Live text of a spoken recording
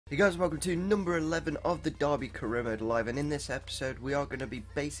Hey guys, welcome to number 11 of the Derby Career Mode Live, and in this episode we are going to be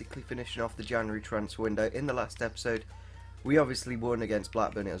basically finishing off the January transfer window. In the last episode we obviously won against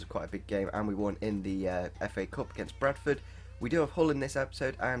Blackburn. It was quite a big game, and we won in the FA Cup against Bradford. We do have Hull in this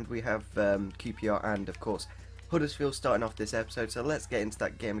episode, and we have QPR and of course Huddersfield starting off this episode. So let's get into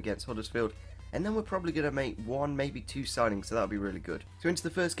that game against Huddersfield, and then we're probably going to make one, maybe two signings, so that'll be really good. So into the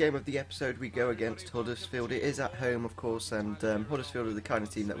first game of the episode, we go against Huddersfield. It is at home, of course, and Huddersfield are the kind of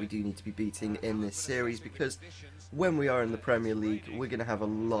team that we do need to be beating in this series, because when we are in the Premier League, we're going to have a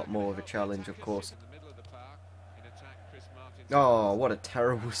lot more of a challenge, of course. Oh, what a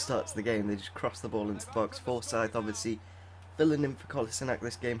terrible start to the game. They just crossed the ball into the box. Forsyth, obviously, filling in for Kolasinac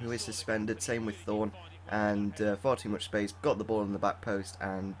this game, who is suspended. Same with Thorne, and far too much space. Got the ball in the back post,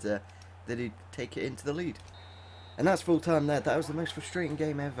 and they did take it into the lead. And that's full time there. That was the most frustrating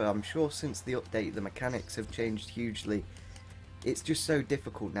game ever. I'm sure since the update the mechanics have changed hugely. It's just so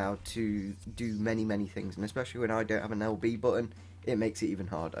difficult now to do many things, and especially when I don't have an LB button, it makes it even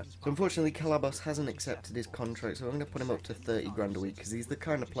harder. So unfortunately Calabos hasn't accepted his contract, so I'm going to put him up to 30 grand a week, because he's the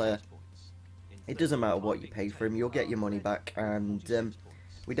kind of player, it doesn't matter what you pay for him, you'll get your money back, and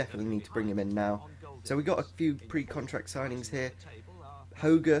we definitely need to bring him in now. So we got a few pre-contract signings here.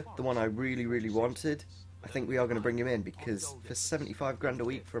 Hoga, the one I really wanted, I think we are going to bring him in, because for 75 grand a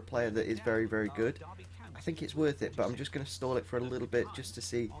week for a player that is very good, I think it's worth it. But I'm just going to stall it for a little bit just to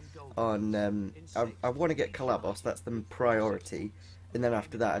see on, I want to get Calabos, that's the priority, and then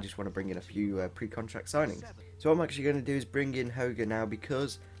after that I just want to bring in a few pre-contract signings. So what I'm actually going to do is bring in Hoga now,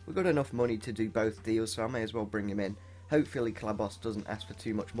 because we've got enough money to do both deals, so I may as well bring him in. Hopefully Calabos doesn't ask for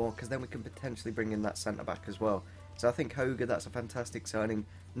too much more, because then we can potentially bring in that centre-back as well. So I think Hoga, that's a fantastic signing.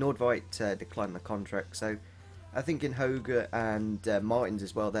 Nordveit declined the contract, so I think in Hoga and Martins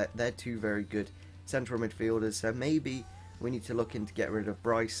as well, they're two very good central midfielders. So maybe we need to look into get rid of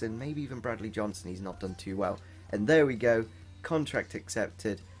Bryson, maybe even Bradley Johnson. He's not done too well. And there we go, contract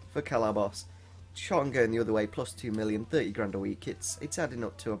accepted for Calabos. Shot and going the other way, plus 2 million, 30 grand a week. It's adding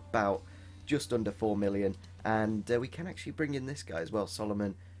up to about just under 4 million, and we can actually bring in this guy as well,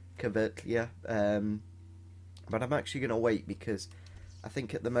 Solomon Kvertlia. But I'm actually going to wait, because I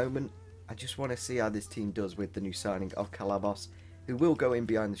think at the moment I just want to see how this team does with the new signing of Calabos, who will go in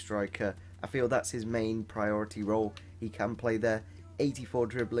behind the striker. I feel that's his main priority role. He can play there. 84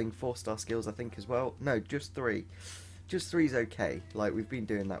 dribbling, 4-star skills I think as well. No, just 3. Just 3's okay. Like we've been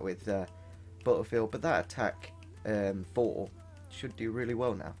doing that with Butterfield, but that attack 4 should do really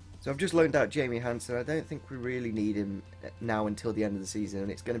well now. So I've just loaned out Jamie Hansen. I don't think we really need him now until the end of the season,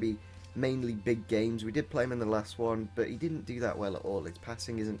 and it's going to be mainly big games. We did play him in the last one, but he didn't do that well at all. His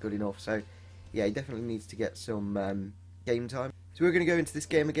passing isn't good enough, so yeah, he definitely needs to get some game time. So we're going to go into this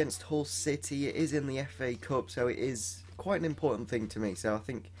game against Hull City. It is in the FA Cup, so it is quite an important thing to me. So I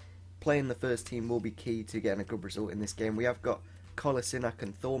think playing the first team will be key to getting a good result in this game. We have got Kolasinac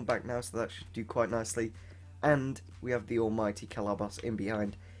and Thorne back now, so that should do quite nicely. And we have the almighty Calabos in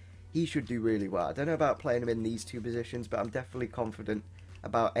behind. He should do really well. I don't know about playing him in these two positions, but I'm definitely confident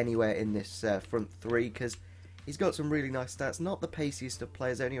about anywhere in this front three, because he's got some really nice stats. Not the paciest of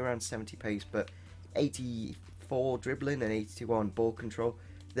players, only around 70 pace, but 84 dribbling and 81 ball control.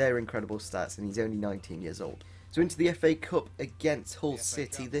 They're incredible stats, and he's only 19 years old. So into the FA Cup against Hull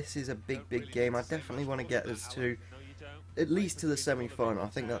City. This is a big game. I definitely want to get us to at least to the semi-final. I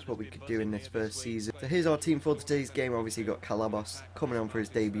think that's what we could do in this first season. So here's our team for today's game. Obviously got Calabos coming on for his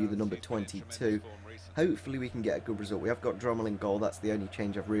debut, the number 22. Hopefully we can get a good result. We have got Drommel in goal. That's the only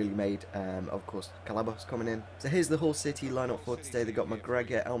change I've really made. Of course, Calabos coming in. So here's the Hull City lineup for today. They've got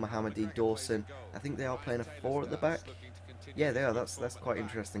McGregor, El Mohammadi, Dawson. I think they are playing a 4 at the back. Yeah, they are. That's quite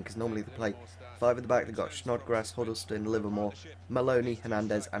interesting, because normally they play 5 at the back. They've got Snodgrass, Huddleston, Livermore, Maloney,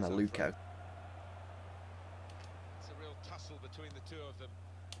 Hernandez, and Aluko. It's a real tussle between the two of them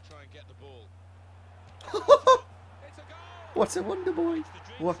to try and get the ball. What a wonder boy.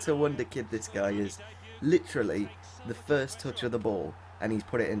 What a wonder kid this guy is. Literally the first touch of the ball, and he's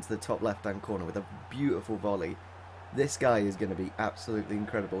put it into the top left hand corner with a beautiful volley. This guy is going to be absolutely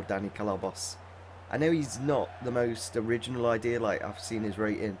incredible, Danny Calabos. I know he's not the most original idea, like I've seen his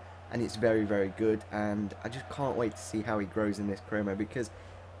rating, and it's very good, and I just can't wait to see how he grows in this career mode, because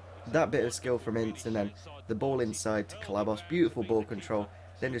that bit of skill from Ince, and then the ball inside to Calabos, beautiful ball control,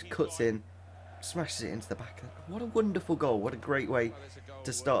 then just cuts in, smashes it into the back. What a wonderful goal. What a great way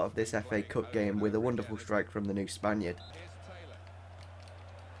to start off this FA Cup game, with a wonderful strike from the new Spaniard.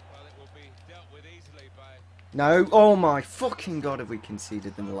 No, oh my fucking god, have we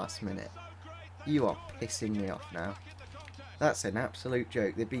conceded in the last minute. You are pissing me off now. That's an absolute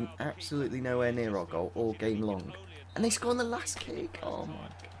joke. They've been absolutely nowhere near our goal all game long, and they score on the last kick. Oh my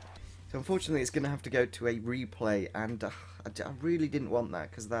god. So unfortunately, it's going to have to go to a replay, and I really didn't want that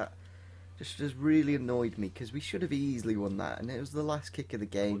because that just really annoyed me because we should have easily won that, and it was the last kick of the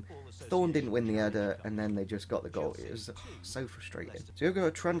game. Thorne didn't win the header, and then they just got the goal. It was so frustrating. So we've got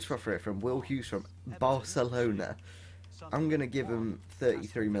a transfer for it from Will Hughes from Barcelona. I'm going to give him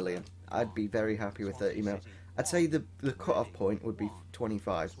 33 million. I'd be very happy with 30 mil. I'd say the cut-off point would be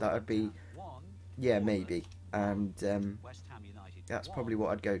 25. That would be, yeah, maybe. And that's probably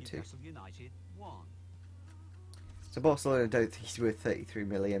what I'd go to. So Barcelona don't think he's worth 33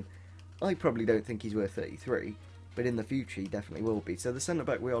 million. I probably don't think he's worth 33, but in the future he definitely will be. So the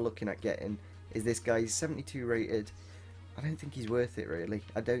centre-back we are looking at getting is this guy. He's 72 rated. I don't think he's worth it, really.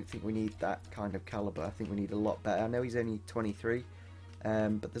 I don't think we need that kind of calibre. I think we need a lot better. I know he's only 23,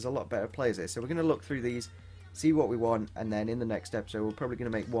 but there's a lot better players here. So we're going to look through these, see what we want, and then in the next episode we're probably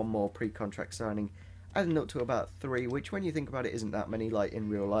going to make one more pre-contract signing, adding up to about 3, which when you think about it isn't that many, like in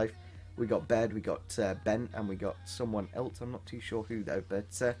real life. We got Bed, we got Ben, and we got someone else. I'm not too sure who though,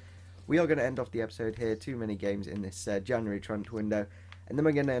 but we are going to end off the episode here. Too many games in this January transfer window, and then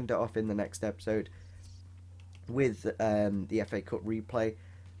we're going to end it off in the next episode with the FA Cup replay.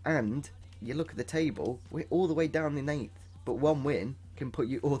 And you look at the table, we're all the way down in 8th, but one win can put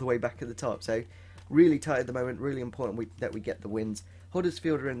you all the way back at the top. So really tight at the moment, really important that we get the wins.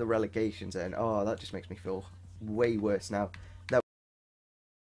 Huddersfield are in the relegation zone. Oh, that just makes me feel way worse now that